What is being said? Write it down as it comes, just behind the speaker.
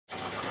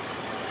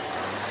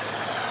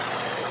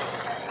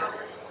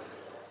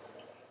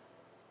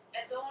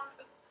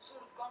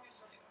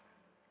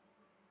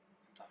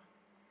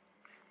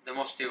Det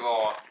måste ju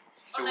vara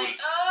sol... nej.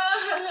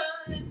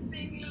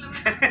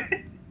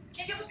 Kan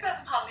inte jag få spela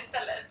som han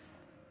istället?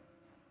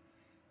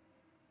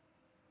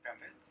 Vem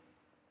vet?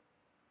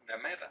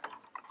 Vem är det?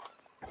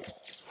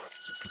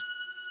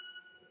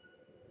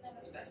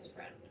 Hennes best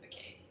friend.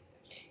 Okej.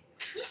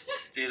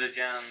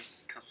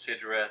 Diligent,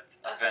 considerate,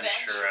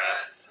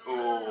 adventurous.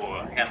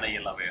 Henne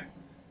gillar vi.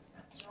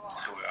 Ja.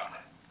 Tror jag.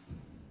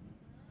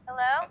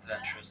 Hello?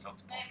 Adventurous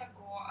låter bra. Nej, bara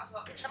gå.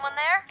 Alltså, Someone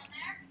there?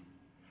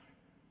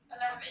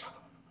 eller vi.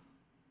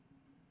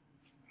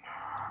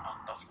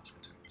 Andas ganska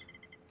tungt.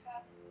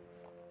 Pass.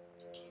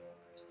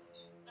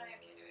 Nej,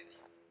 okej, då är vi.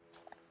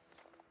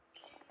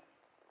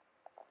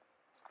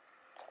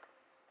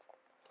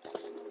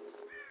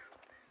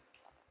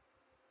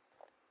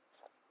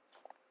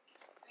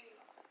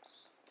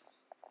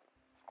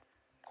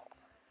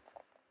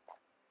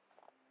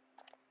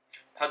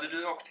 Hade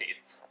du åkt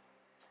hit?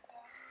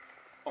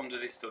 Om du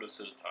visste hur det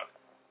ser ut här.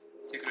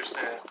 Tycker du det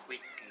ser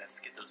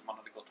skitläskigt ut om man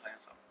hade gått här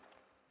ensam?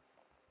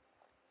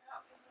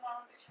 Ja, finns det någon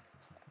annan bild?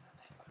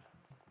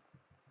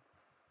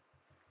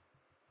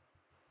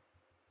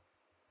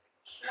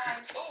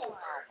 Climb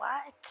over.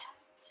 What?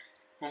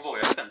 Hon var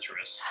ju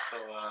adventurous, så...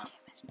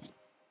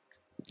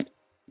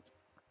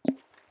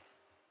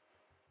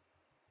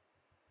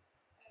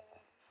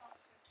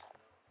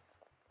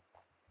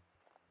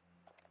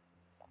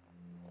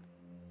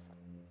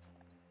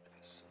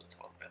 Det ser ut att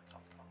vara ett bättre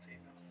alternativ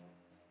i alla fall.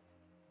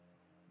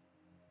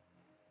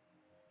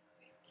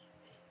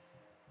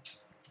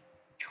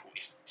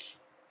 Quick.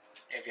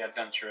 Är vi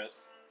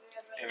adventurous?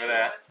 Är vi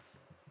det?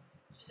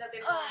 Speciellt är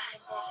det någon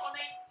som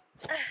är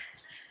nej!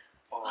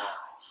 Okej,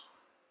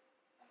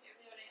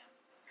 vi gör det igen.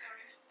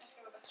 Sorry, jag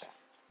ska vara bättre.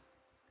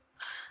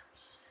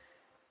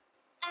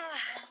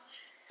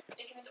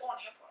 Jag kan inte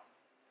ordningen på dem.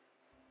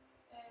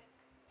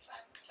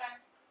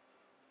 Climb.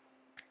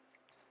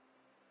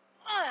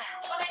 Nej!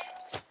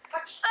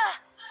 Fuck!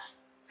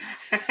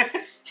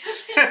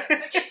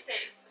 Okej,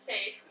 safe.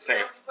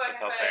 Safe, vi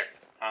tar safe.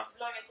 Ja.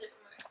 Långa tid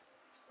på mig.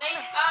 Nej,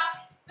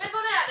 men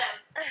var är den?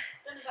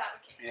 Den är där,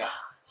 okej. Ja.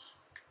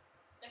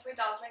 Jag får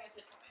inte alls längre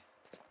tid på mig.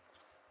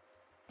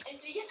 Är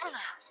det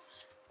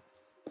jättesnabbt?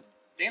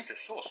 Det är inte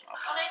så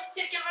snabbt. Nej,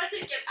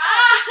 cirkel.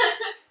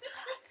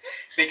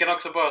 Vi kan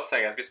också bara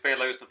säga att vi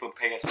spelar just nu på en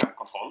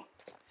PS5-kontroll.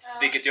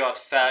 Vilket gör att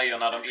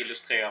färgerna de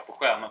illustrerar på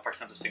skärmen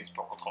faktiskt inte syns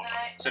på kontrollen.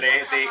 Nej, så det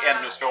är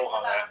ännu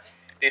svårare.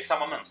 Det är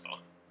samma mönster.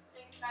 Jump,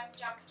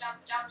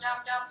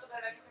 så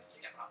behöver jag kanske inte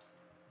trycka på något.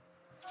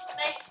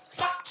 Nej,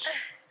 fuck!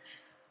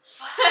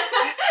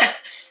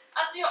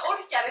 Alltså jag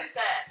orkar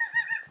inte.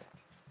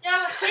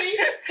 Jävla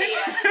skitspel.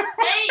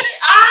 Nej,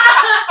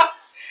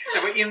 Det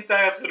var inte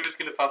här jag trodde vi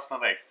skulle fastna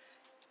dig.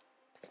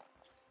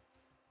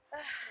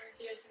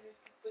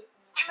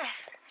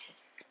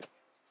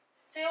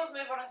 Säg åt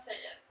mig vad den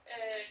säger.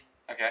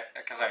 Okej,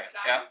 jag kan säga.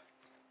 Ja.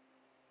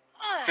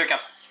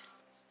 Fyrkant.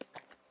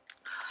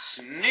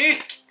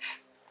 Snyggt!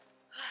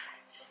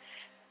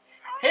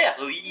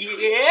 Hell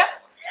yeah!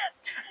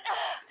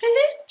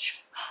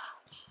 Bitch!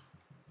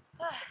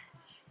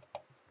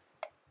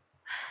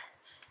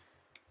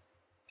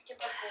 Jag kan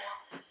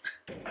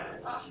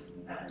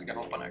bara gå. Du kan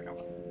hoppa ner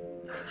kanske.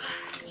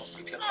 Eller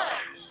måste du klättra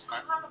där?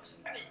 Nej. Han också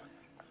förbi.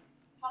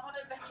 Han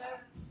hade bättre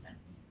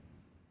sätt.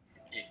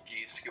 Gick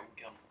i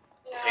skogen.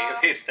 Ja.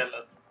 Bredvid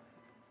istället.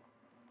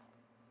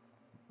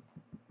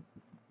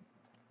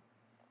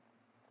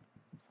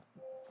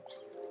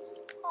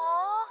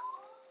 Aw.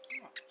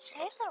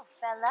 Hey, little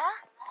fella.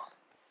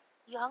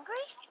 You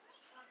hungry?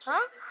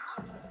 Huh?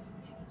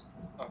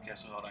 Okej,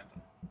 så var det inte.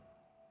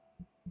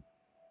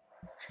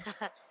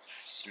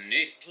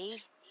 Snyggt!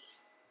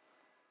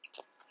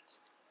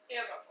 Det är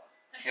jag bra på.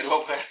 Är du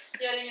bra på det?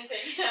 Det gör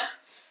ingenting.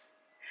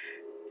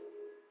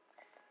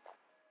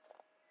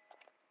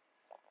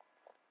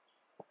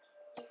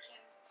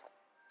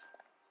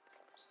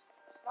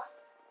 Va?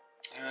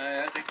 Jag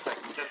är inte riktigt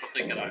säker. Jag testar att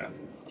trycka där.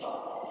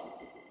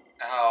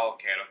 Ja,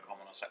 okej, då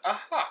kommer de säga.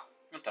 Aha!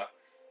 Vänta.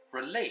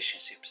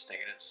 Relationship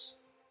status.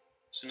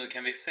 Så nu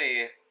kan vi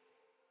se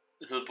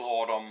hur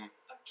bra de...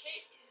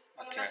 Okej.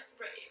 Hon är Okej. mest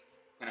brave.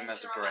 Hon är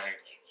mest inte brave.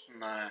 romantic.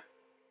 Nej.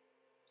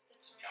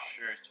 Lite som jag.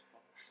 Shit.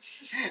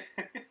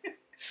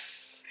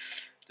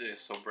 Du är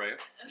så brave.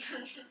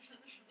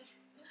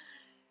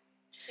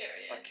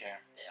 Curious.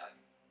 Okej. Det är jag.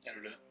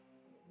 Är du det?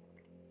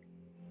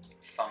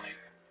 Funny.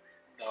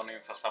 Där har ni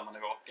ungefär samma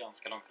nivå.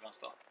 Ganska långt till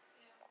vänster.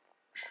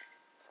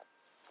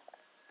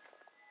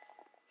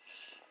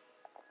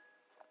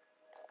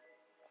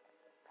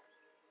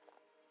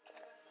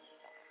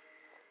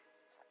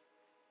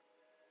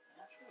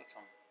 Det ser ut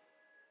som...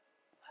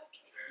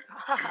 Okej.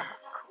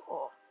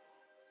 Cool.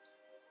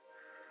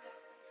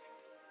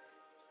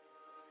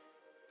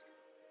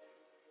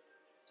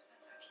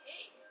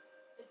 Okej.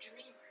 The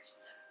Dreamer's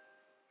Death.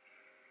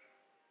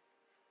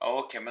 Ja,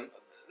 okej, men...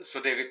 Så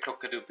det vi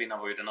plockade upp innan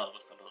var ju den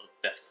översta, eller hur?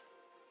 Death.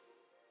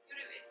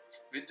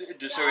 Gjorde vi?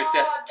 Du såg ju Ja,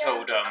 Death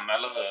den- Totem,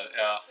 eller hur? okej,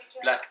 Ja.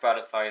 okej. Black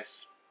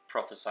Butterflies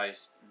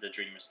prophesies the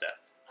dreamer's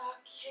death.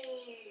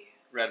 Okej.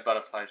 Red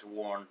Butterflies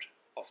warned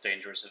of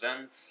dangerous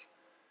events.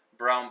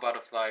 brown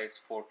butterflies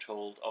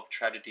foretold of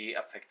tragedy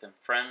affecting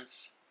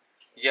friends.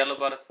 Yellow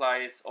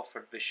butterflies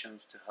offered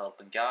visions to help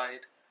and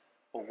guide.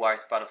 Och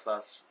white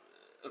butterflies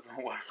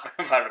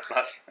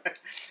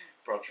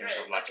brought dreams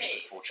of luck and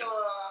good fortune.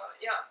 Så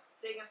ja,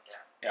 det är ganska...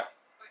 Ja,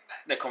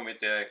 det kommer vi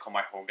inte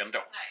komma ihåg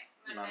ändå. Nej,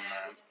 men vi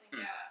kan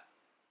tänka...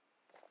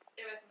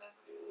 Jag vet inte vad jag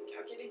ska tänka.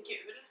 Okej, det är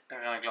gul. Jag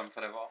har redan glömt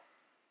vad det var.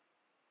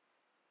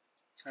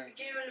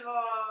 Gul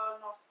var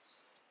något...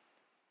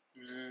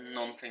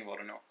 Någonting var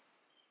det nog.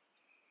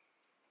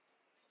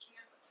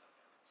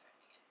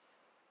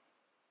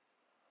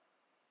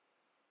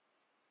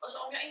 Och så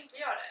om jag inte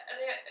gör det,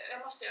 eller jag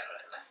måste göra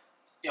det, eller?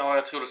 Ja,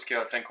 jag tror du ska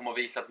göra det, för den kommer att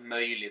visa ett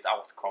möjligt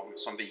outcome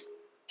som vi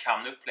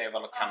kan uppleva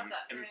eller kan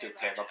inte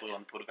uppleva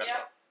beroende på det väldigt.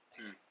 Ja.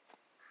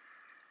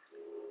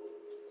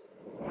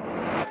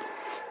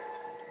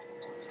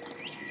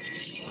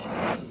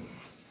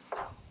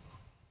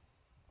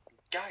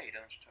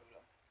 Guidance tror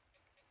jag.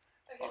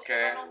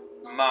 Okej,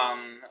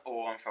 man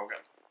och en fågel.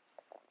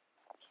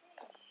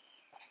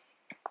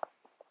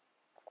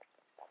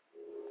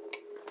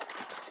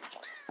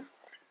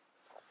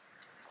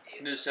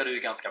 Nu ser det ju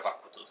ganska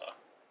vackert ut här.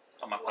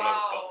 Om man kollar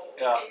uppåt.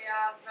 Ja.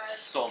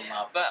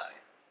 Såna berg.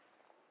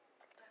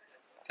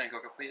 Tänk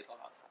åka skidor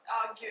här.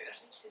 Ja, gud,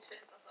 riktigt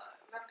fint alltså.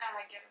 Vem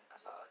äger,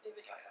 alltså det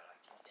vill jag göra.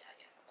 Kan vi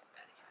äga ett sånt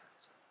berg här?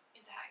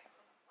 Inte här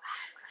kanske.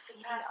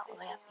 Graffiti all the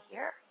way up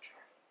here.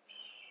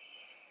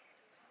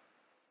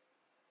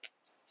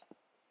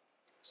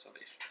 Så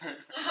visst.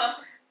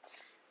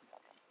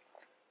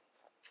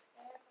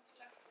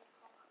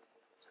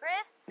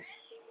 Chris,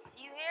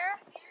 you here?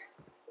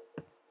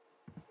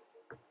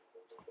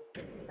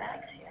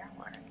 Bag's here.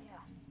 Where are you?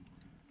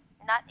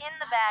 You're not in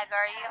the bag,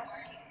 are you?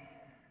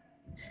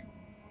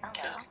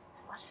 Hello.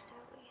 What do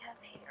we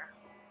have here?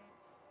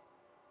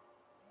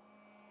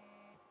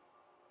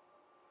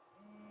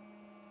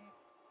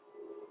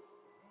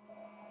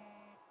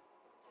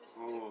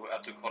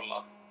 Att du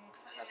kollar.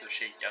 Att du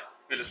kikar.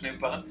 Vill du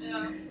snuppa?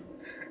 Ja.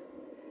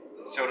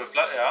 Såg du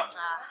ja.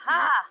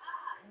 Aha!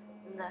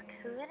 Look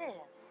who it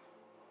is.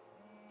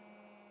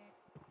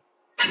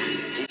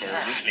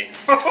 Ashley.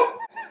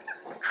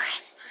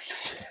 Chris.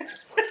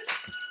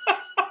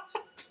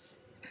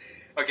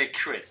 Okej,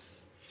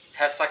 Chris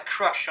has a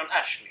crush on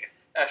Ashley.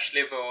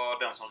 Ashley var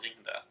den som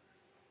ringde.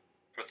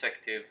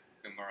 Protective,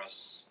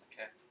 humorous.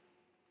 Okej.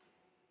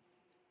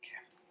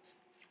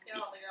 Jag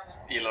hatar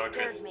grabbar. Gillar du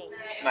Chris? Nej,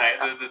 Nej,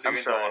 du tycker I'm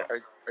inte sorry.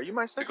 om. Are you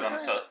my Tycker han är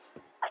secretary? söt?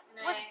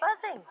 What's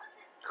buzzing?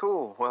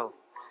 Cool. Well,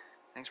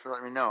 thanks for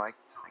letting me know. I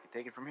can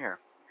take it from here.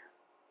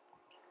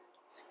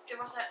 Ska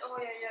vara såhär,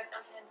 jag gör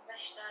alltid det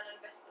värsta eller det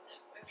bästa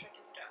typ. Och jag försöker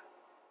inte dö.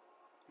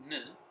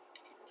 Nu?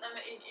 Nej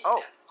men i Oh,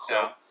 spel. so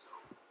Ja.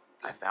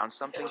 I found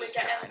something just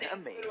Olika kind of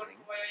endings beroende amazing.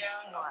 på vad jag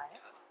gör.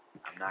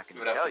 I'm not Det going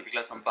var to därför tell jag fick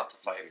you. läsa om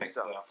butterfly-effekt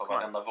So, för come on,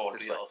 varenda val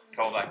this du way. gör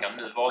påverkar.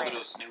 Nu valde du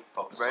att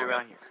snopa och så. Right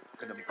around here.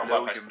 Gonna Det kom blow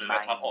bara faktiskt your för nu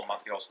vet han mind. om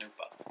att vi har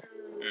snopat.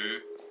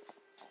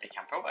 Det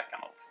kan påverka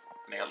något.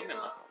 Mer eller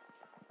mindre.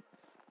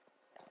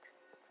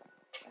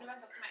 Du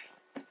väntar på mig.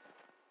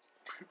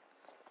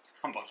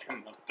 Han bara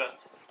lämnade den.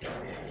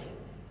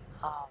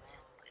 Oh man,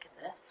 look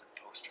at this.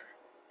 Poster.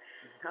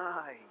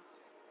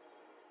 Nice.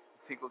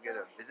 You think we'll get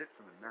a visit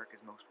from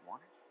America's Most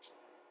Wanted?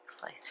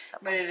 Slice this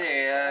up. Men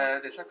det är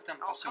säkert en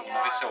person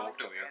vi såg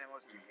då ju. Man, it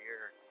wasn't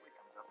here. It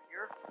comes up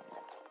here.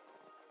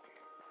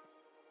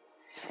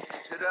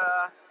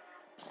 Ta-da!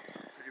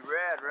 Pretty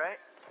rad, right?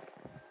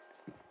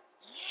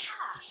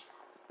 Yeah.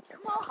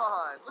 Come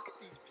on, look at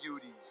these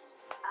beauties.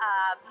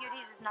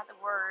 Beauties is not the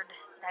word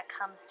that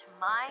comes to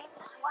mind.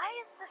 Why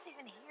is this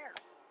even here?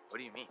 What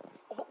do you mean?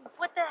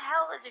 What the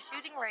hell is a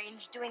shooting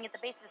range doing at the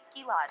base of a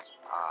ski lodge?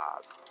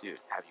 Dude,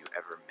 have you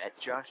ever met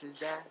Josh's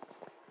dad?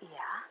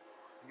 Yeah.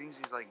 He thinks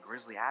he's like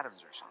Grizzly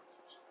Adams or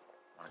something.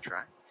 Wanna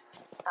try?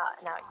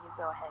 No, you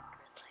go ahead,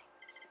 Grizzly.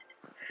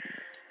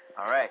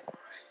 All right,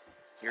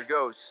 here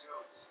goes.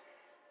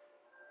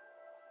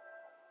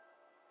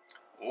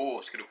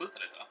 Ska du skjuta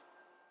lite?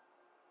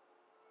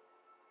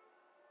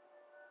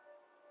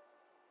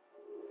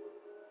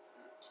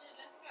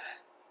 Tydligen ska jag det.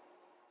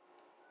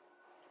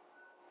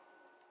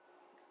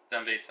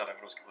 Den visar dig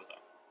vad du ska skjuta.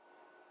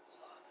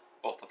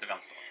 Borta till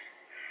vänster.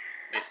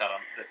 Visar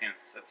den. Det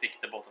finns ett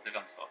sikte borta till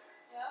vänster.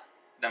 Ja.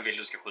 Den vill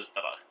du ska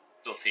skjuta där.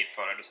 Du har tid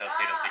på dig. Du ser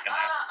tiden ticka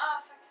ner.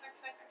 Fuck.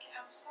 Okay,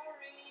 I'm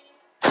sorry.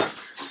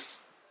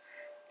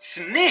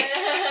 Snyggt!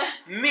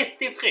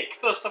 Mitt i prick.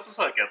 Första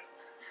försöket.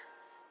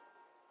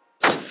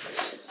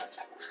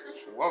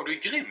 Wow, du är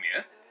grym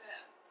ju.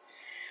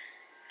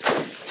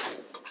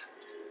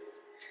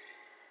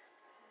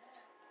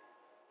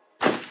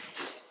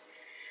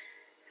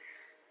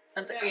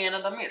 Inte en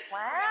enda miss.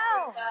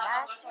 Wow,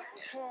 andra nice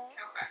saker. test.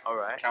 Kanske. All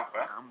right. Kanske.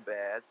 I'm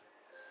bad.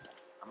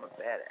 I'm a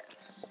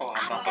badass.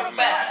 Han dansar som en...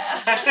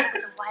 Badass. It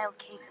was a wild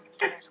case of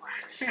beginner's luck.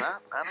 Huh?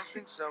 I don't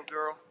think so,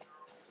 girl.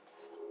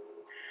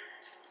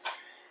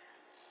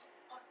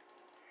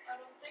 I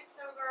don't think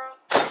so, girl.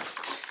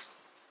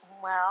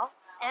 Well,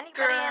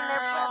 anybody and their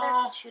brother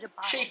can shoot a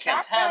bottle. She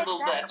can't handle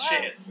that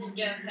shit. She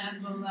can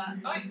handle that.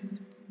 Oj!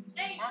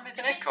 Nej! Ja,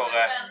 lite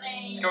ekorre.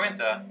 Nej! Ska vi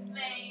inte?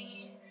 Nej!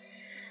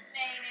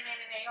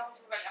 Nej, jag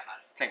måste välja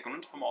här. Tänk om du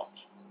inte får mat.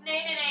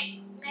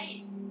 Nej!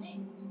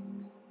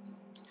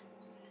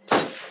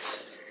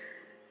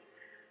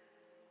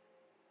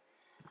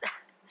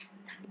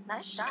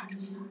 Nice shot.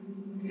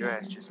 Your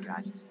ass just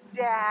got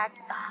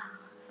sacked.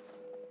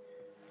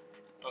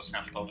 Det var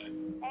snällt av dig.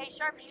 Hey,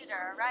 sharpshooter,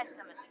 a ride's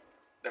coming.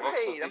 Det var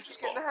också Wait, ett I'm riktigt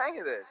just getting the bra. hang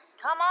of this.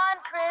 Come on,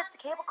 Chris, the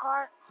cable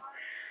car.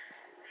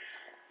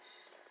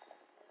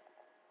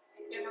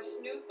 Jag kan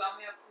snupa,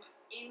 men jag kommer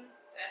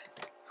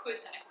inte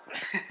skjuta en ekorre.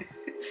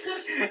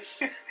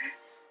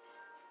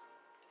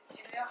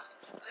 Ja,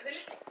 det är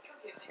lite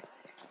confusing.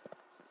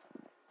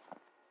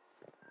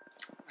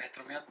 Vad heter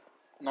de igen?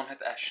 Någon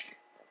heter Ashley.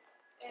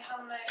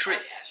 Han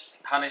Chris.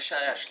 Han är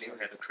kär i Ashley och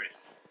heter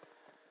Chris.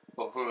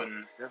 Och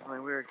hon It's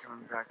definitely weird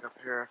coming back up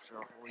here after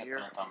a whole heter year.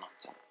 något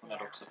annat. Hon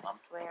hade också ett I namn.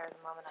 swear,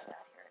 the moment I got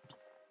here, it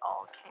just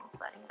all came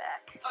flooding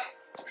back. Oj,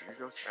 Here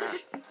goes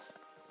fast. det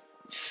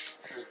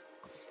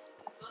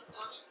var så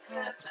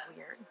That's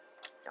weird.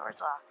 Door's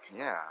locked.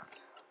 Yeah.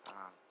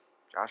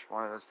 Josh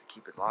wanted us to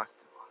keep it locked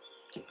to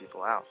keep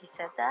people out. He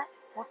said that?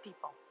 What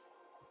people?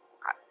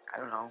 I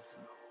don't know.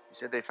 He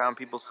said they found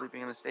people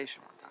sleeping in the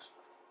station one time.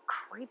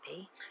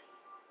 Creepy.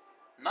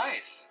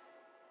 Nice!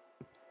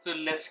 Hur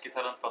läskigt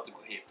hade det inte varit att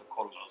gå hit och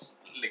kolla och så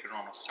ligger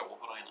någon och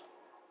sover där inne?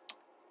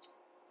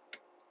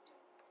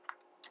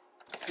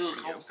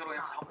 Hur råkar du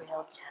ens Oh, hamna?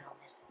 real gentleman.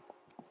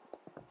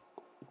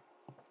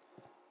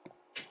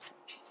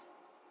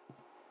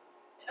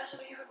 Alltså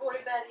vi går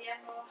i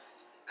bergen och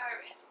jag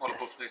vet inte. Håller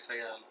på att frysa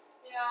ihjäl.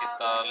 Ja,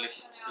 hitta men då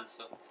lifthuset. känner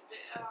jag att det-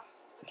 Ja,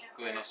 fast då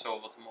kanske Gå in och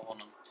sova till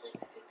morgonen. keep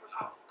people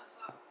out.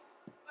 Alltså,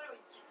 det var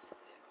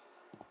jättefint.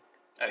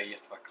 Ja, det är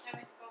jättevackert. Kan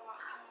vi inte bara vara...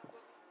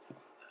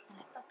 And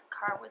I thought the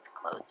car was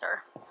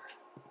closer.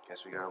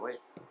 Guess we gotta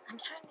wait. I'm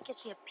starting to get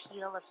the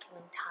appeal of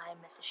killing time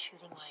at the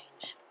shooting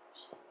range.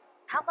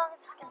 How long is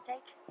this going to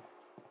take?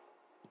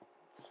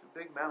 It's a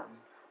big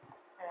mountain.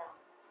 Yeah.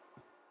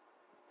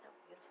 It's so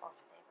beautiful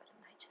every day, but at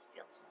night just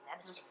feels Det är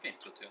så menacing.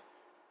 fint ut ju.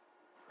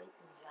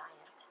 Sleeping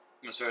giant.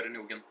 Men så är det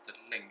nog inte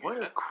längre.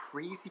 What a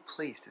crazy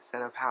place to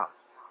set up house.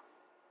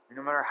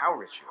 No matter how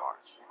rich you are.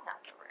 They're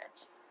not so rich.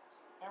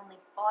 They only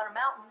bought a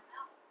mountain.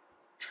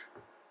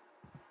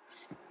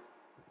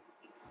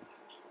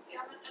 Exakt.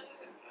 Ja, men eller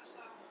hur? Alltså...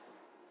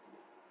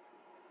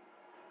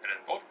 Är det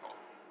ett badkar?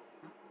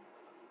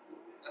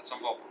 Det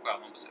som var på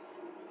skärmen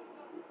precis.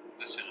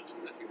 Det ser ut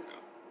som det tyckte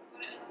jag. Var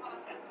det en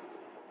annan rätt?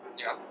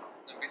 Ja,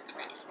 den bytte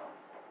bild.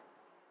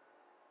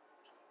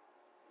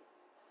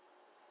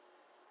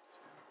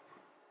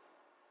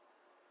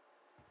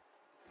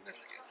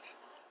 Läskigt.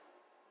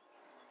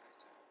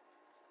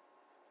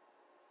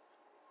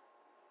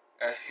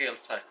 Jag är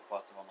helt säker på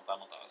att det var något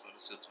annat där. Alltså det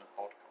ser ut som ett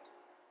badkar.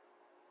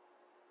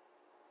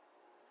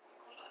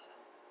 Kolla sen.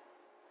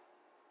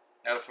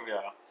 Ja, det får vi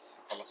göra.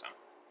 Kolla sen.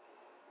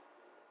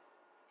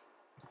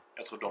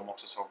 Jag tror de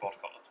också såg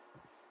badkaret.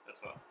 Det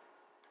tror jag.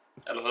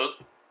 Eller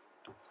hur?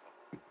 Jag vet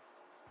inte.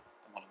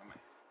 De håller med mig.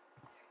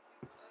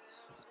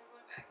 Det går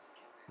iväg så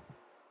kanske...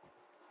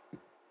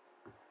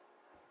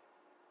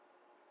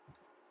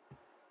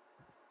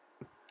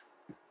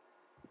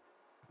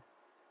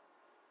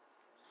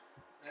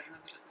 Vad är det nu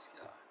vill att vi ska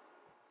göra?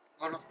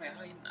 Var det något mer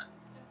här inne?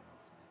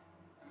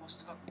 Det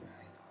måste vara något mer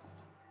här inne.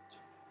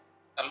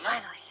 Eller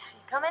nej? Finally,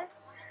 you coming?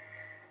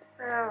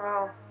 Yeah,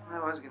 well, I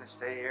was gonna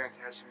stay here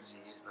and catch some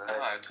Z's, but...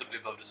 Jaha, jag trodde vi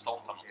behövde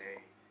starta något. Okay.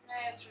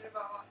 Nej, jag tror det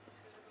var att jag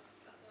skulle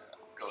alltså,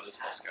 Gå och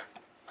utforska.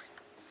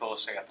 För att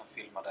se att han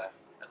filmade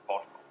ett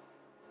badkar.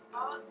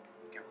 Ja,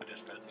 Kanske det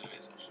spelet vill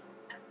visas.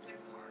 enter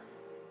car.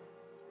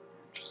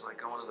 Just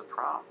like going to the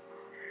prom.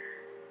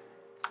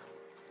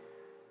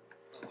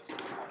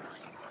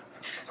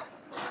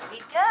 Here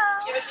you go.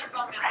 Jag vet inte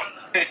vad han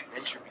menar.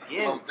 Adventure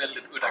Det var en begins.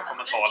 väldigt udda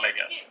kommentar att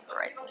lägga.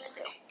 Det var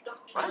mysigt. De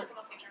tittar på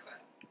någonting kanske.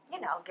 You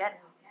know,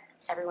 getting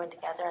everyone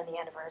together on the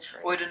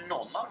anniversary. Och är det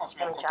någon annan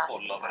som har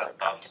kontroll över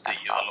detta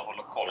styr eller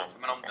håller koll? För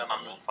men om den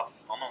nu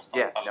fastnar någonstans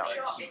Yeah, no,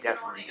 halvvägs. he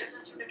definitely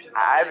did.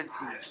 I haven't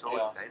seen him so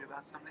Yeah. excited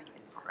about something in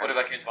Och det forever.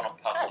 verkar ju inte vara någon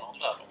personal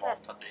där de har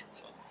tagit dit.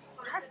 Så att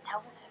It's hard to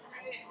tell.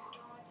 Nej, de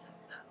har inte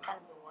sett den.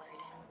 Kind of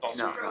worried. de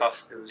som, No,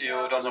 fast, it was-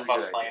 jo, de som it was good.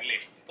 fastnar i en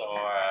lift och...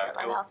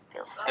 Everyone Jo, else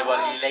feels det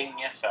var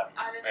länge sedan.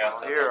 Ja, det är Men jag så.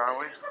 sett Here, det. aren't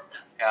we?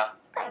 Ja,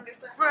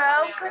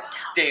 broke a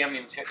det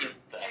minns jag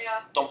inte.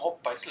 Ja, De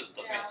hoppar i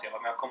slutet minns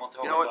jag, men jag kommer inte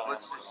ihåg You know vad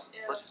what?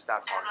 Let's just stop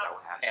talking about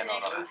what happened.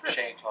 en av dem.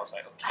 Tjejen klarar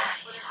sig okej.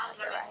 och den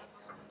andra minns jag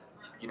också.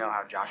 You know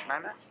how Josh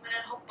and I met? Men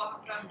den hoppar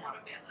bröt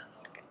båda benen.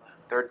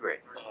 Third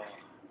grade.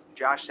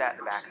 Josh sat in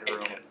the back of the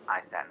room. Äckligt.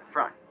 I sat in the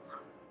front.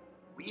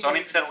 We Så har ni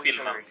inte didn't sett know each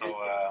filmen other så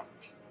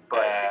existed. But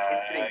the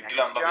kid sitting next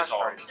glöm to vad vi Josh sa.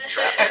 started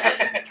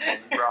strapping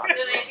and brought Den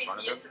him är in front inte of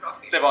him. jättebra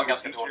film. Det var en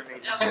ganska Teacher dålig.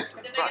 made Ja, him sit to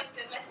the den är front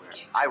ganska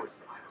läskig. where I was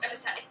sitting. Eller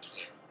såhär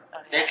äcklig.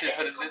 Det är äckligt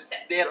för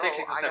det är ett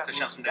äckligt koncept för det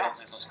känns som det är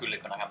något som skulle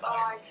kunna hända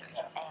Ja, dig.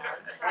 exakt. Ja.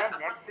 För så här, And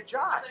att next to man-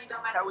 Josh. alltså inte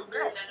ha That's med how we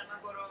sig met. bilen när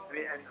man går och I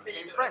mean, and became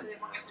skidor. friends Alltså, det är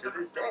många som to har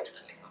this stått day.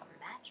 bilen liksom.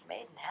 Match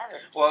made in heaven.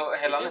 Och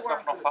hela anledningen till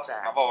varför de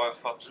fastnade var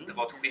för att det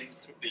var ett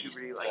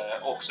skiftbyte.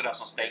 Också det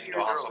som stängde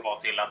och han sa bara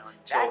till att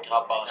 2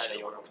 grabbar och en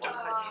tjej och åkte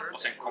upp.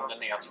 Och sen kom det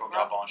ner 2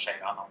 grabbar och en tjej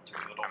och han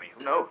antog dem.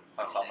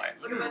 Har jag för mig.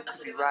 Och det var,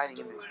 alltså, det var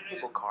Riding in this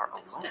cable car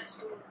alone. en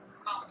stor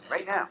mountain.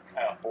 Right now.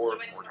 Ja. Or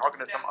we're talking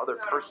to some other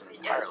person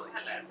entirely.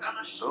 För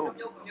annars Boom. de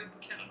jobbar ju på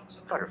kvällen också.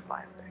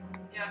 Butterfly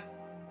effect. Ja.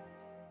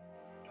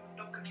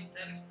 De kunde inte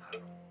liksom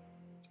höra.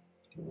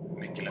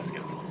 Mycket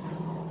läskigt.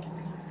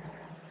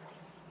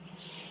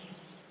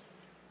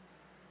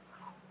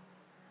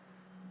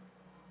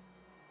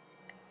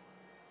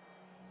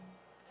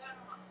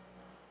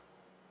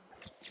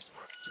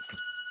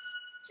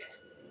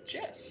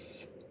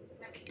 Jess.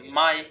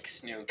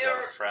 Mike's new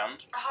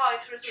girlfriend. Jaha,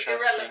 jag tror det stod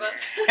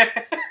irrelevant.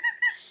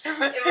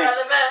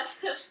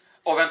 Irrelevant.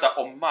 Och vänta,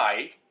 och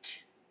Mike,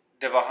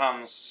 det var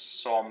han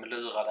som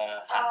lurade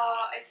henne.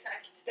 Ja,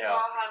 exakt. Det Ja.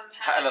 var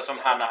han. Eller som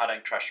Hanna hade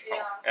en crush på.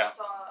 Ja,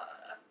 som sa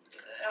att...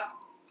 Ja,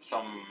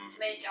 Som,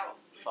 make out.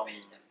 som,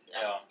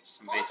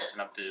 som visar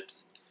sina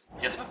boobs.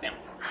 Jess var fin.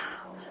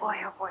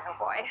 Boy, oh boy, oh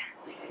boy.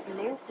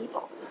 New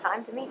people.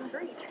 Time to meet and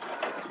greet.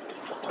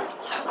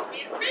 Time to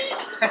meet and greet.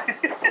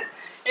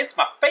 It's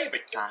my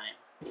favorite time.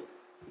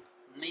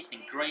 Meet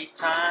and greet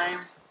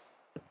time.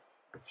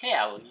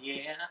 Hell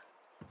yeah.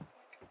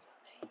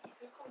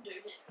 Hur kom du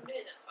hit? Kom du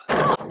hit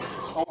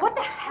efter? What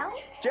the hell?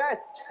 Jess,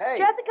 hey!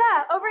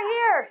 Jessica, over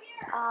here!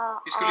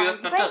 Vi skulle ju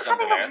öppna you guys dörren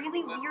till having a er.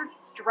 really weird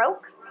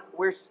stroke?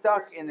 We're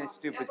stuck in this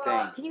stupid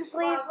thing. Can you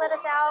please let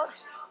us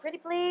out? Pretty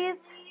please?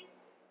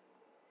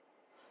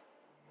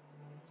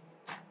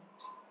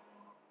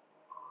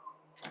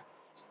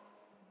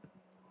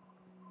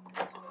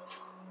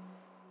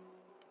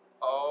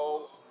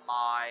 Oh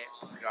my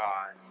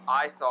god.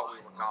 I thought we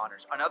were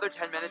goners. Another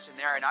 10 minutes in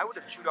there and I would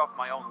have chewed off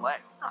my own leg.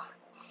 Oh,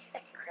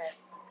 sick, Chris.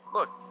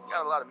 Look,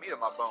 got a lot of meat on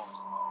my bones.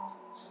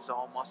 This is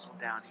all muscle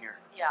down here.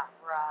 Yeah,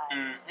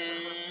 right.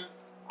 Mhm.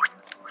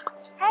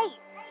 Hey,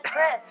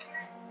 Chris.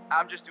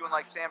 I'm just doing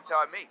like Sam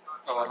taught me.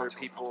 Oh, Other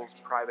people's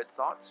private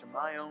thoughts are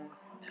my own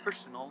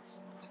personal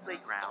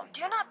playground.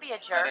 Do not be a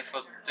Nej, jerk.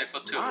 det är för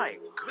My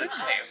tungt.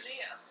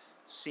 goodness.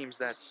 Seems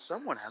that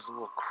someone has a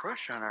little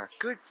crush on our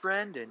good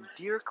friend and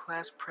dear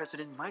class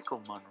president Michael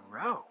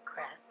Monroe.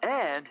 Chris.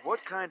 And what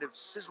kind of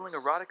sizzling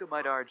erotica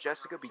might our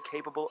Jessica be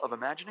capable of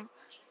imagining?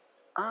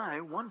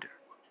 I wonder.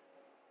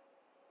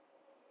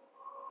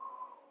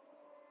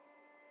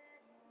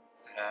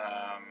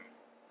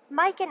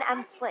 Mike and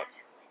M split.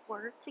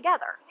 We're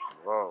together.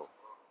 Whoa.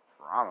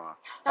 Drama.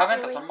 Ja,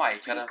 vänta, så Mike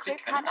hade en Pretty clear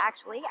flickvän cut, innan?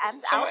 actually.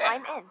 M's So out,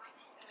 M. I'm in.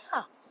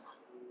 Huh.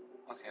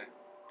 Okej.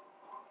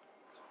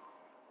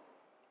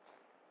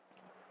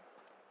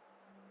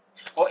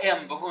 Och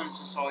M var hon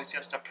som sa i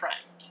sista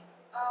prank.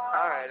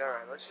 Alright.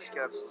 Let's just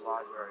get up to the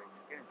lodge already.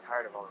 I'm getting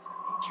tired of all this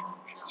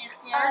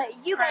nature.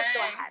 You guys go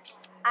ahead.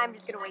 I'm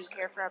just gonna wait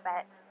here for a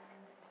bit.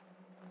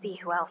 See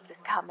who else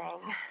is coming.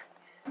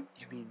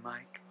 You mean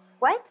Mike?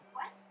 What?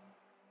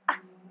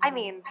 I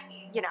mean,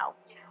 you know,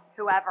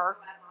 whoever.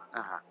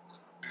 Uh-huh.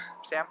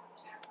 Sam?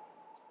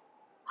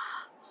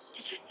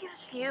 Did you see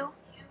this view?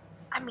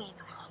 I mean,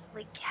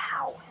 holy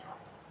cow.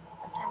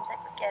 Sometimes I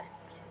forget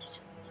to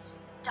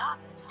just stop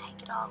and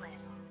take it all in.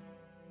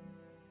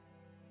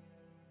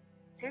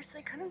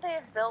 Seriously, couldn't they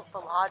have built the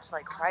lodge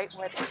like right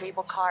where the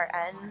cable car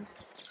ends?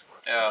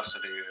 Ja, så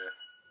det är ju...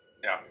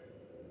 Ja.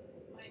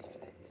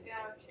 Ja,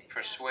 okej.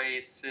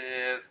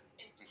 Persuasive,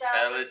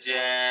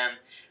 intelligent,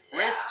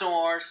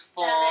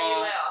 resourceful. Den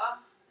gillar jag.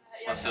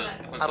 Hon såg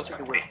ut som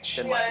en bitch.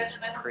 Then Ja, Mike jag is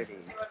känner nästan pretty.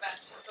 som en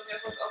match.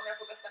 Om jag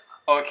får bestämma.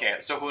 Okej,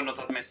 så hon har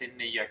tagit med sin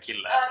nya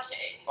kille.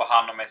 Okej. Och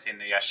han har med sin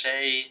nya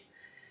tjej.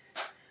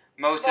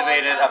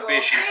 Motivated, Vad kan gå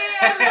ambition.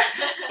 fel?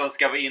 De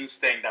ska vara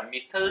instängda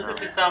mitt huvud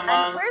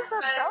tillsammans. Where's the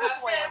Men här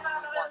bellboy? ser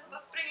man alla som bara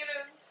springer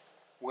runt.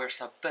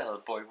 Where's a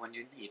bellboy when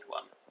you need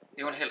one?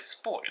 Är hon helt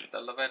spoiled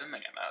eller vad är det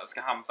med henne?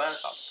 Ska han bära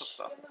allt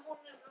också? Ja, men hon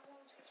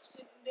ska få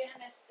syn. Det är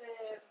hennes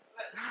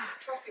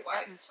trophy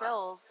wife.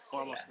 Chills. We're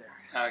almost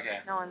there.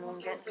 Okej. No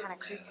one gets kind of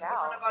creeped Hon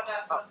är out. bara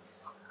där för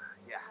att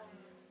Yeah.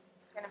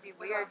 It's gonna be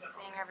weird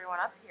seeing everyone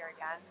up here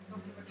again. hon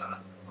ska vara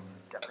glad.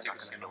 Definitely tycker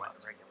not synd gonna om go henne.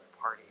 at a regular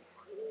party.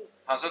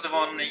 Han sa att det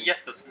var en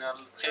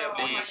jättesnäll,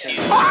 trevlig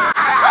kille.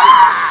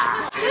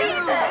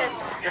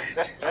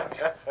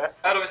 Ja,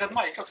 då har vi sett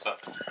Mike också.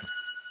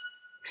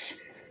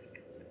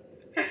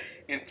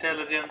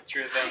 Intelligent,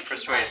 driven,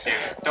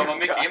 persuasive. De har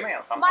mycket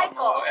gemensamt, han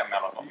och M i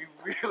alla fall. You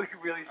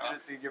really should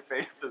have seen your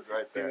faces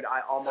right there. Dude,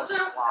 I almost Och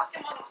så blocked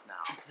ska man this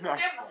now.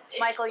 skrämmas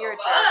Michael, you're a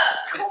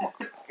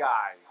extra.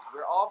 Guys,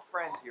 we're all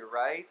friends here,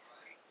 right?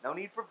 No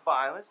need for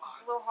violence,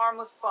 just a little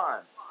harmless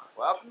fun.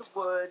 We're up in the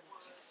woods,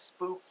 it's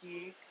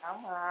spooky.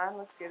 Come on,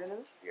 let's get into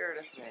the spirit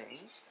of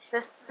things.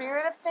 The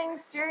spirit of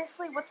things?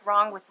 Seriously, what's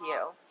wrong with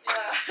you?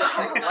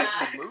 Don't lighten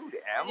the mood,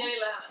 Em. Jag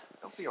gillar henne.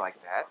 Don't be like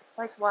that.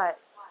 Like what?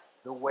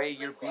 The way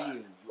you're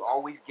being, you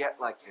always get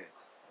like this.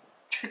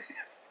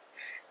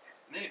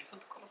 Nej, du får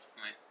inte kolla så på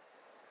mig.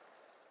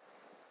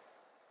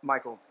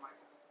 Michael,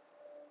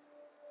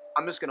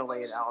 I'm just gonna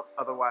lay it out.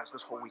 Otherwise,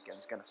 this whole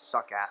weekend's gonna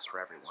suck ass for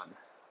everyone.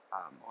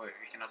 Oj,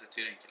 vilken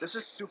attityd. This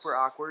is super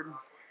awkward,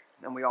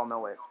 and we all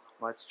know it.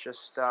 Let's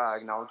just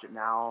acknowledge it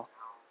now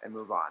and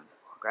move on,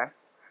 okay?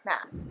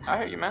 Matt. I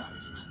hear you, man.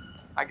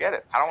 I get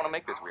it. I don't want to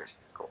make this weird.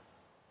 Cool.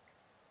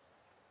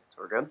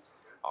 So we're good?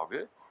 All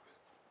good?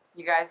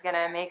 You guys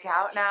gonna make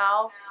out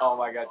now? Oh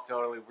my god,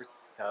 totally. We're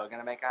so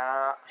gonna make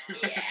out. Yeah,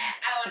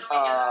 I want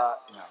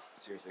to make it. No,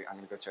 seriously, I'm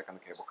gonna go check on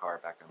the cable car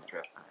back on the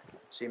trip.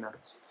 See you, man.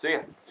 See ya.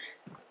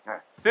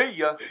 Alright. See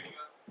ya.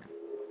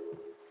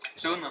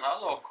 Så undrar när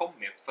alla har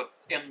kommit, för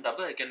enda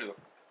vägen upp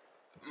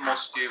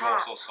måste ju vara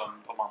så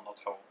som de andra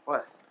två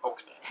What?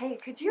 åkte. Hey,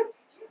 could you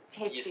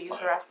take Yes, these the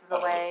sir. rest of the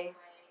way?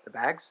 The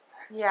bags?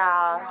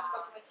 Yeah, Jag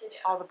kommer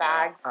tidigare. all the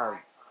bags.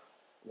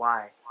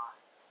 Why?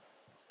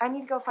 I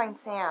need to go find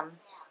Sam.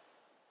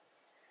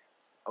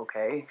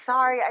 Okay.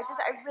 Sorry,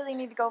 I really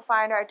need to go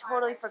find her. I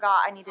totally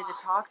forgot I needed to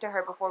talk to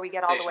her before we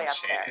get all the way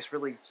Station's upstairs. Just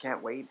really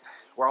can't wait.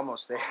 We're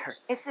almost there.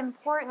 It's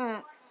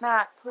important,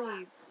 Matt,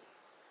 please.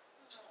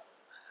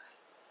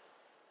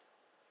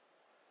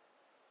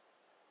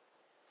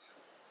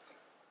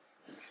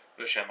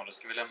 Hur känner du?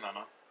 Ska vi lämna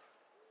henne?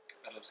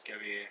 Eller ska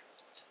vi...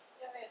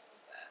 Jag vet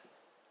inte.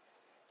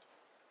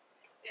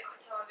 Det är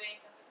skitsamma, vi är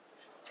inte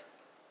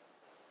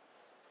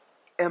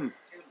en person.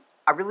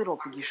 I really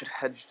don't think you should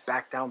head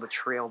back down the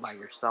trail by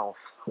yourself.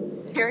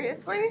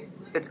 Seriously?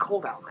 It's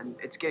cold out and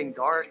it's getting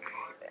dark.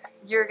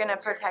 You're gonna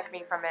protect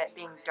me from it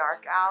being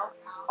dark out?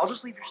 I'll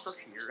just leave your stuff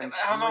here and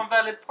Han har en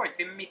valid point.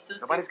 Vi är mitt ute.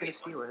 nobody's gonna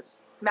steal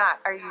it. Matt,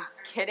 are you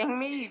kidding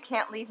me? You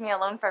can't leave me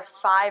alone for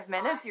 5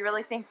 minutes? You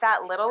really think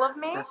that little of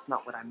me? That's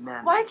not what I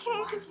meant. Why can't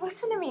you just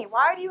listen to me?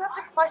 Why do you have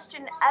to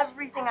question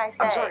everything I say?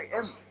 I'm sorry,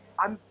 Em.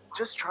 I'm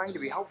just trying to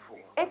be helpful.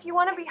 If you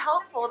want to be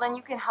helpful, then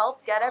you can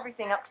help get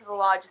everything up to the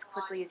lodge as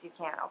quickly as you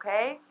can,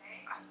 okay?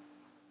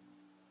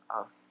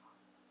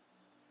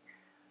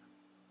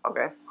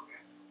 Okay.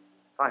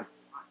 Fine.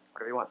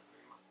 Whatever you want.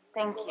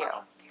 Thank you.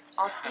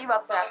 I'll see you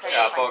up there after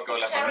Ja, I bara get gå och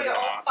my lämna Carry all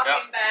väskorna.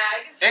 fucking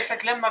bags. Ja,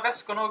 exakt. Lämna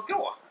väskorna och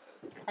gå.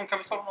 Hon kan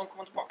väl ta dem när hon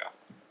kommer tillbaka.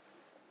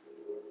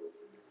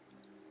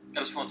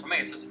 Eller så får hon ta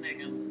med sig sin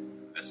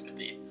egen väska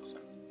dit och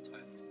sen tar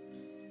jag det.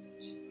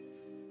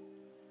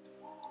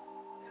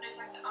 Kunde ju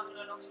sagt det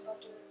annorlunda också, bara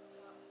du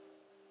så.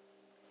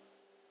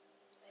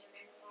 Nej, jag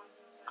vet inte vad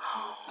du säger.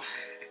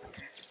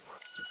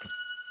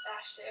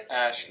 Ashley,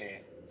 okej.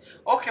 Ashley.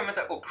 Okej,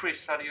 vänta. Och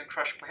Chris hade ju en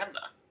crush på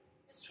henne.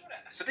 Jag tror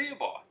det. Så det är ju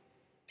bra.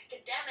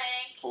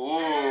 Academic.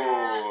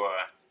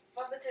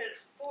 Vad betyder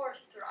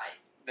forthright?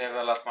 Det är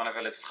väl att man är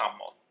väldigt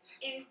framåt.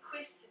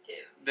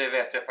 Inquisitive. Det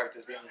vet jag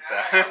faktiskt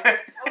inte.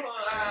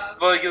 Oh,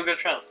 Vad är Google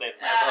Translate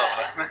när jag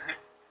behöver det?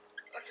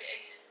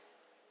 Okej.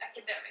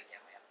 Academic kan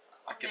man i alla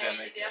fall. Academic,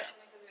 Nej, ja. jag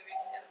känner inte att vi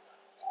vill se detta.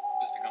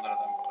 Du tycker inte att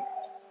den var det?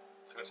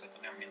 Jag tror jag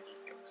sätter ner min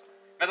dricka också.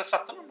 Men där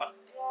satt den bara.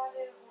 Ja,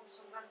 det är hon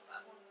som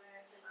väntar. Hon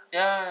är fina.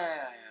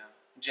 Ja.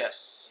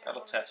 Jess, eller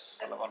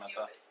Tess, eller vad hon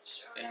heter.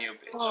 Det är New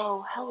Bitch.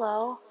 Whoa,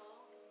 hello.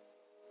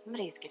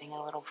 Somebody's getting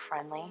a little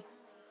friendly.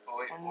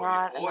 Oj, And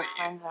not in oj, a oj.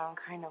 friend zone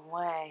kind of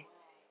way.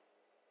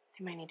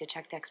 They might need to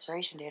check the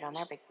expiration date on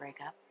their big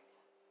breakup.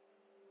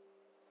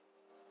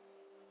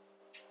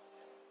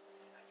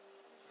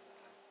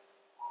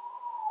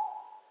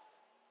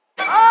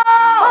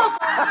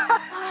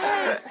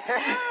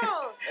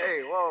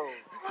 Hey, whoa.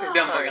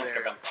 Den var ganska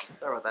väntad.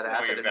 Sorry about that, Den Ash.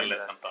 var I ju didn't mean väldigt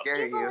to väntad. scare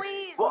Just you.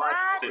 Louise, But Matt.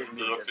 Precis som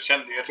du också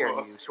kände ju. scare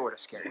you, sort of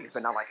scare you,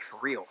 but not like for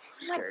real Oh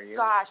scare my you.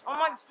 gosh, oh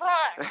my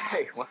god.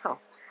 Hey, wow.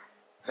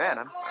 Man,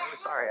 I'm really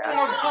sorry, Ash.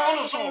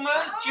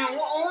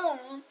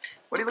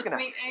 What are you looking at?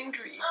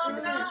 Angry. Can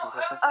you do some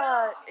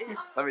questions?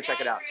 Let me check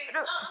it out.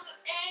 I'm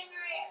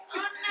angry. Oh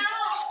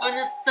no. When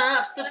it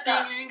stops the being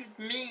angry with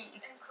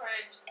me.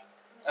 Encourage.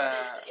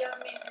 Jag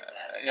minns inte.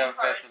 Jag vet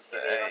Encourage. inte.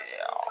 Vi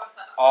ska vara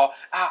snälla. Ja,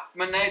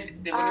 men nej,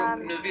 det var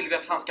nog, nu vill vi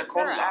att han ska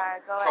kolla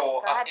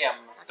på att M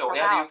står.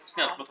 Ja, det är ju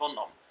snällt mot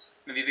honom.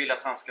 Men vi vill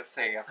att han ska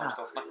se att de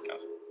står och snackar.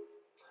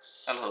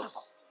 Eller hur?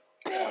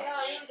 Ja,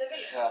 jo, det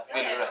vill jag. Ja,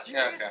 vill du det?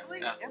 Ja, okej. Seriously,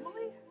 Ja.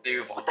 Emily? Det är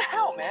ju bra. What the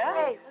hell, man?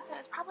 Hey, listen,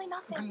 it's probably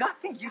nothing.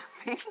 Nothing, you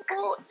think?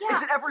 Well, yeah.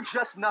 Is it ever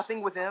just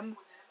nothing with him?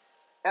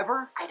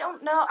 Ever? I don't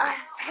know.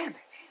 Damn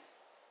it.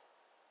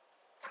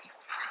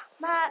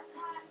 Matt.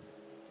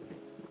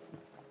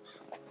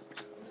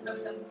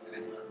 100% ska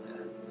veta, alltså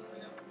jag tycker så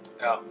mycket om.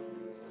 Ja.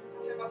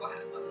 Jag ska bara gå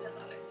hem, alltså helt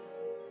ärligt.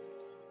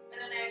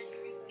 Eller nej, jag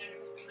kanske inte nu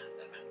måste bli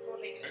nästa, men gå och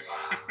lägg dig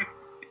bara.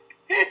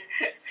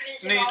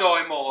 Skriker Ny någon.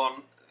 dag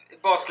imorgon.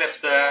 Bara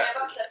släppte... Jag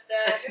bara släppte,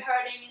 du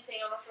hörde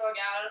ingenting om de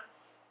frågar.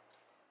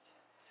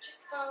 Check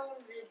phone,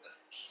 read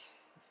book.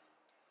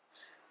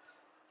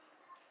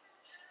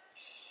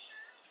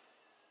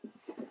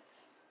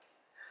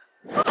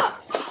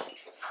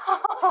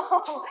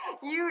 Oh,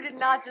 you did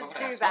not just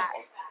do that.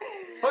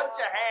 Put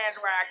your hand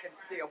where I can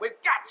see 'em.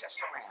 We've got you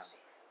surrounded.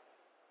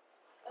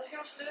 Jag ska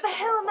nog sluta. The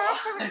hell am I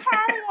to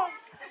retaliate?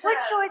 What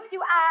choice do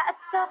I, a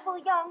supple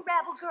young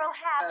rebel girl,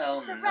 have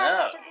Oh, to no.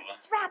 run to the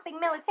strapping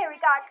military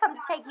guard come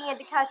to take me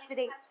into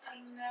custody?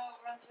 No,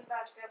 run to the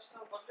badge, grab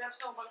snowball, grab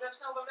snowball, grab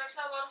snowball, grab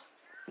snowball.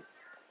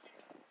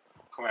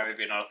 Kommer jag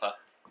vinna detta?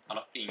 Han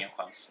har ingen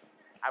chans.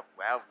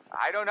 Well,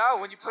 I don't know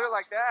when you put it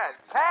like that.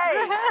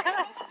 Hey!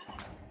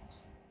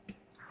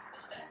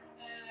 Just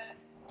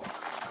det.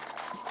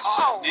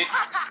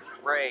 Snyggt!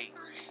 Great.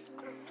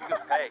 Good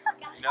pay.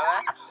 You know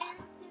that?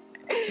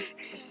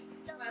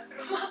 Varför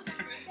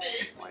romantisk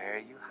musik? Where are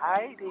you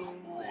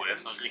hiding? Oh, det är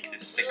sån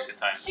riktigt sexy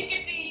time.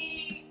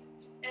 Chickadee!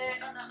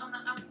 I'm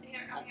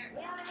here.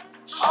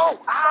 Oh!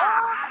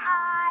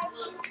 Ah!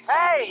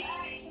 Hey!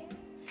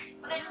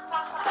 Och det är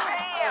fan.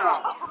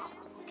 Damn!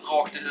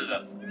 Rakt i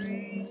huvudet.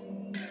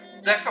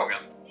 Där är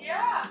fågeln.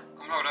 Ja!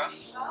 Kommer du ihåg det?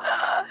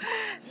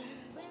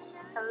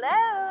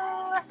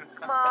 Hello?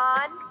 Come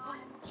on.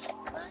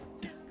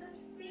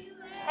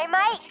 Hey,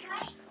 Mike.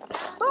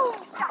 Woo,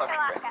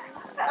 shakalaka.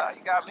 No,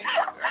 you got me.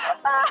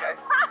 Okay.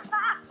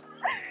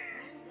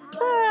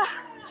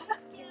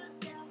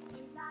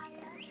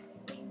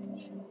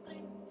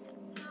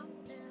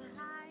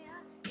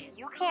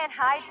 You can't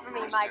hide from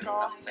me, Michael.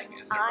 Nothing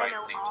is the I right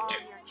know thing all to do.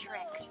 your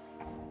tricks.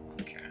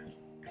 Okej.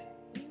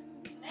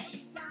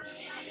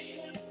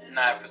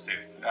 Nej,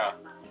 precis. Ja.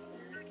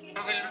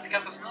 Men vill du inte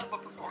kasta snabba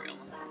på fågeln?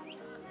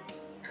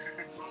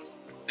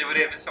 Det var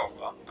det vi såg,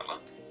 va? Eller?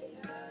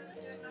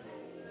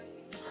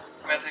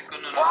 Men jag tänker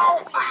nu när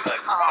fågeln flyger iväg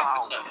så sätter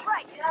vi trädet.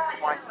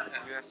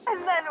 Right.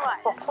 And then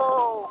what?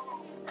 Oh,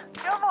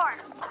 No more.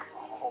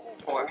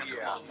 Och jag kan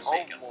ta med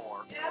musiken. more.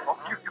 Oh,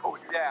 you go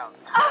down.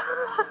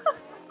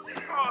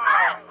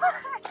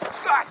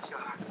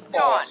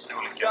 Åh,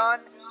 snolika.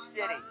 Done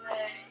City.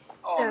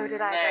 Åh So did I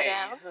go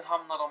nej, down? hur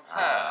hamnar de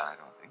här? I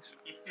don't think so.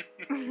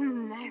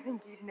 I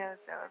think you'd know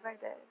so if I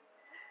did.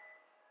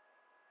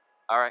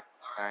 All right.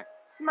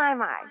 My.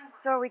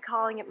 So are we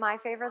calling it my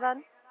favor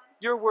then?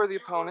 You're a worthy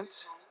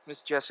opponent,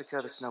 Miss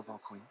Jessica, the Snowball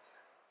Queen.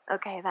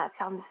 Okay, that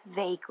sounds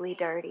vaguely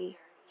dirty.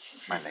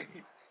 My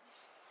lady.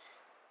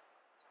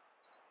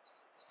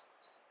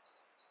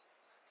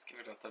 Ska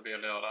vi låta bli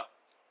att göra?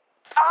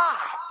 Ah!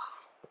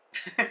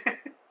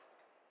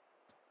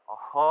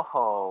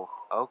 Oh,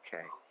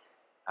 okay.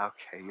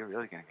 Okay, you're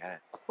really gonna get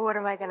it. What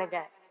am I gonna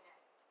get?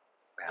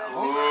 Well,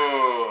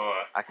 Oh,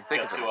 I can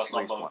think jag of tror it att at någon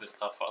least behöver once. bli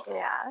straffad.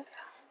 Yeah.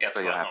 Jag So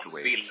tror you'll have att to någon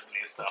wait vill bli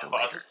until straffad.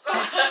 later.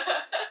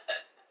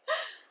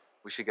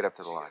 We should get up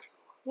to the lodge.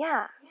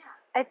 Yeah.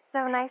 It's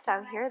so nice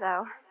out here,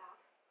 though.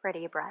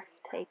 Pretty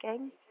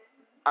breathtaking.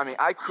 I mean,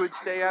 I could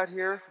stay out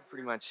here for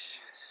pretty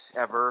much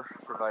ever,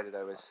 provided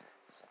I was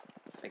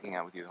making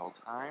out with you the whole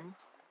time.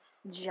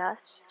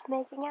 Just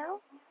making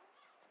out?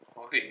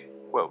 Oj.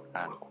 Quote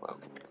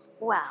unquote.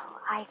 Well,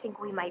 I think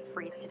we might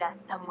freeze to death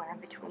somewhere in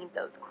between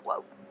those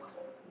quotes.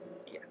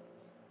 Yeah.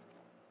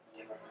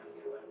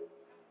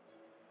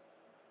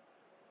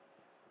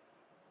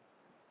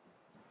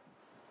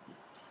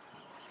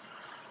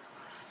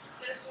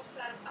 När det står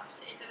Squares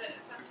update, eller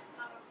för att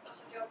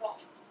alltså att jag har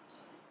valt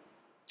något.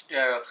 Ja,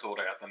 jag tror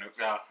det.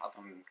 Att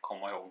de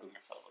kommer ihåg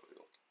ungefär vad du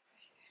gjort.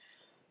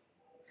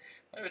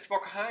 Nu är vi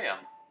tillbaka här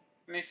igen.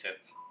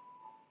 Mysigt.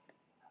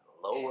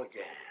 Hello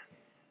again.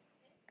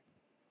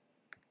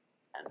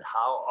 And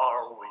how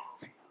are we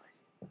feeling?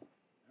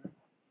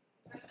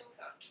 Det är lite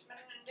oklart. Men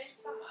det är inte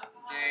samma.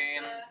 Det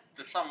är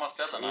inte samma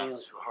ställena.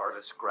 Seems we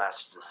hardly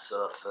scratched the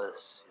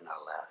surface in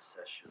our last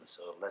session,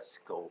 so let's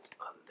go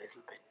a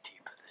little bit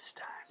deeper this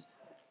time.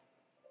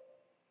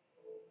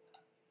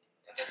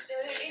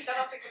 Jag vill inte att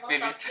man ska komma Vill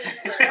någonstans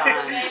inte. deeper.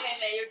 Alltså,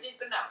 nej, you're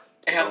deep enough.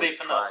 Är han Don't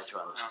deep enough? try to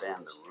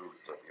understand the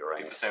root of your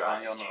Vi får se vad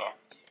han gör nu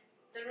anxiety.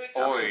 då. The root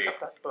Now of... Oj. pick up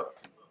that book.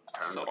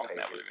 Så Turn the långt ner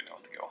pages. vill vi nog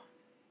inte gå.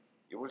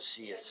 You will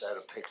see a set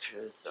of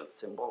pictures and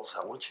symbols.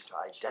 I want you to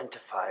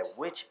identify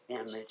which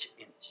image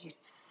in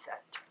each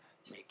set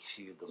makes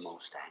you the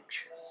most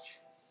anxious.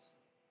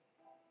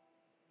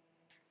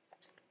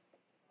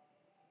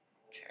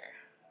 Okej.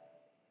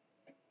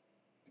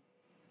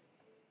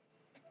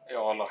 Jag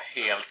håller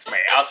helt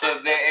med. Alltså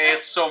det är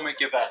så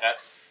mycket värre.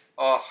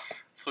 Åh,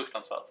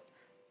 fruktansvärt.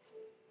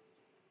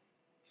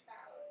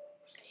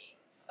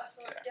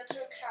 Alltså, Okej. jag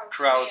tror crowds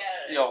Crowds,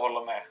 är... jag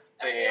håller med.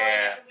 Alltså, Det jag har inga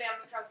är... problem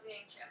med crowds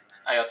egentligen. Men...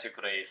 Nej, jag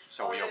tycker det är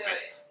så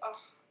jobbigt. Åh,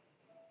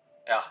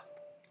 Ja.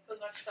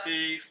 100%.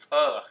 Fy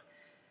för.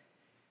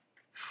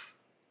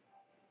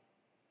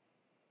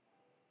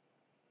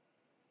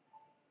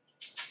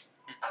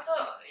 Alltså,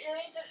 jag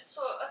är inte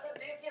så... Alltså,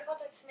 jag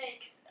fattar att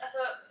snakes...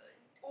 Alltså,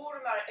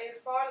 ormar är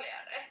ju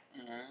farligare.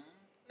 Mm.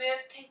 Men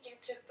jag tänker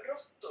typ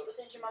råttor. Då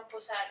tänker man på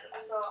så här,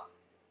 alltså...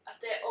 Att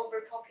det är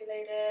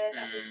overpopulated,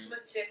 att det är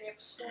smutsigt, jag tänker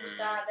på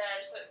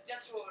storstäder. Så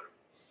jag tror...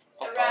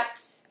 Råttor.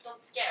 Rats don't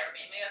scare me.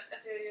 Men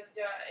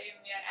jag är ju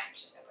mer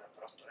anxious när jag kollar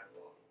på råttor än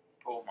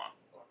på Ormar.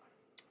 ormar.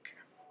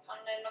 Han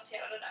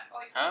noterade det där.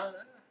 Oj. Ja,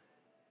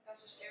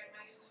 Alltså scary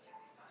nice och scary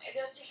fan.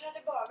 Jag känner att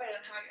jag bara väljer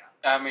den högra.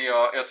 ja, men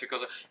jag tycker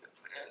också...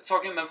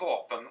 Saken med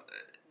vapen,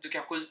 du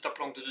kan skjuta på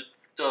långt och du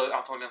dör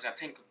antagligen sen.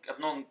 Tänk att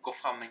någon går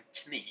fram med en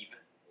kniv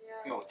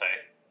Ja. mot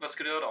dig. Vad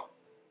ska du göra då?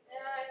 Ja,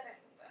 jag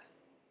vet inte.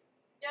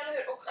 Ja, eller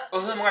hur?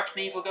 Och hur många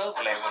knivhugg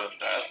överlever han du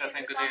tycker inte? det är Alltså, jag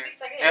tänker jätteintressant det...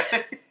 vissa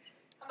grejer.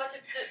 Han bara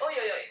typ,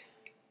 oj.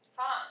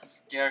 Fan.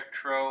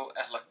 Scarecrow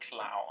eller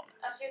clown?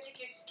 Alltså jag tycker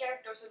ju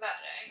Scarecrow är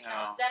värre än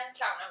Clowns. Ja. Den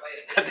clownen var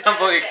ju... Den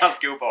var ju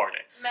ganska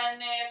obehaglig.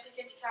 Men jag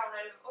tycker inte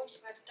clowner... Oj,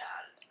 vad är det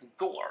där?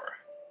 Gore.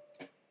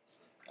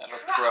 Eller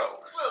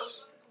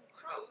crows.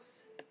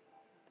 Crows.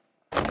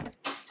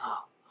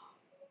 Oh.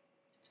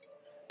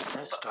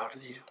 That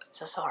startled you?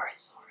 So sorry.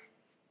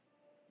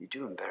 You're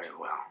doing very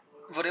well.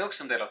 Var det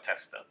också en del av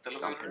testet? Eller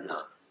vad Don't gjorde be du nu?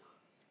 nervous.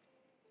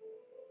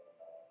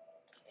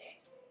 Okay.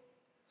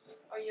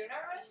 Are you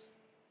nervous?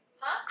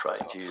 Huh? Try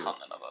to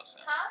Han är nervös.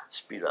 Ja. Huh?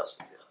 speed up.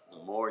 The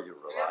more you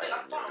rely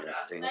on your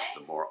instincts, the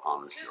more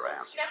honest your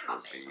answers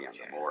will be, and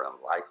the more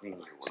enlightening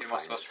you Så vi will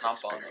måste find vara this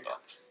snabbare nu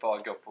experience. då. Bara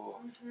gå på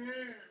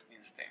Mhm.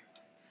 instinkt.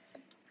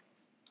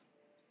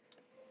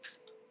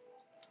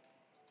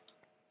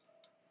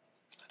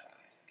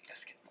 Det är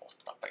läskigt med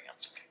 8 ben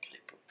som kan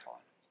klipa upp på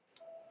en.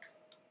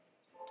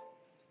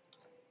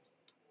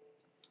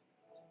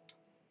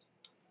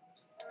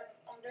 Men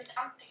om du inte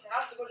antecknar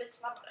allt så går det lite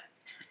snabbare.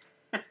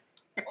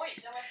 Oj,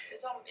 det var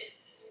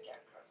zombies.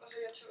 Scarecrows. Alltså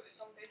jag tror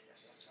zombies.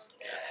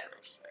 Jag tror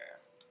inte Scarecrows,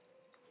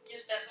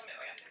 just den som jag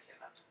var ganska kul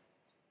med.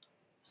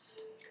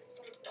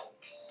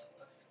 Dogs.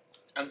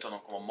 Inte om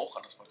de kommer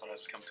morgonens på att det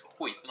skrämt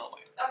skiten av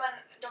mig. Ja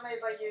men de är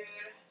ju bara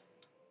djur.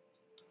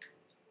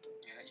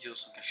 Ja, djur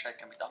som kan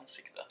käka mitt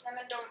ansikte. Nej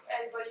men de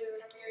är ju bara djur.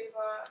 De är ju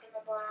bara... De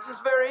är bara... This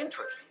is very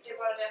interesting. Det är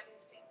bara deras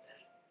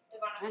instinkter. Det är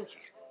bara Thank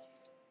you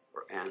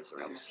for Jag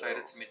answering måste so säga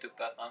det till mitt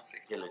uppätna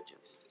ansikte. diligently.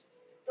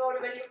 Då har du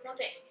väl gjort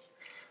någonting?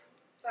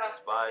 För att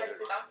spela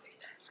ditt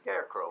ansikte.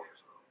 Scarecrows,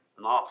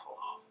 an awful.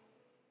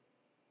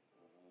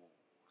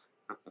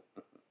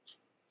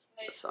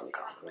 Nej, With some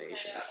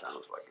combination, it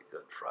sounds like a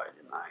good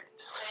Friday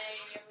night. Nej,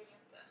 jag vill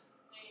inte.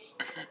 Nej.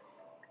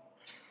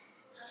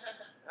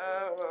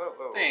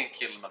 Det är en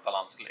kille med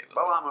balans i livet.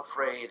 Well, I'm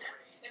afraid.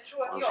 Jag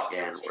tror att Once jag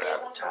again, skulle we're ge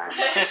out honom of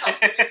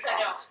time. säger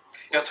jag.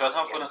 Jag tror att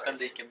han får nästan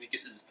lika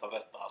mycket ut av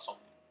detta som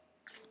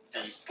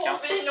vi Får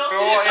kanske vi något får.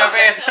 ut av Jag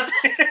vet detta?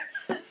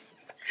 inte.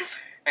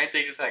 Jag är inte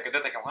riktigt säker.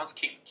 Detta är kanske hans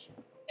kink.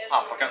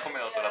 Han får kanske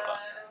mer ut av detta.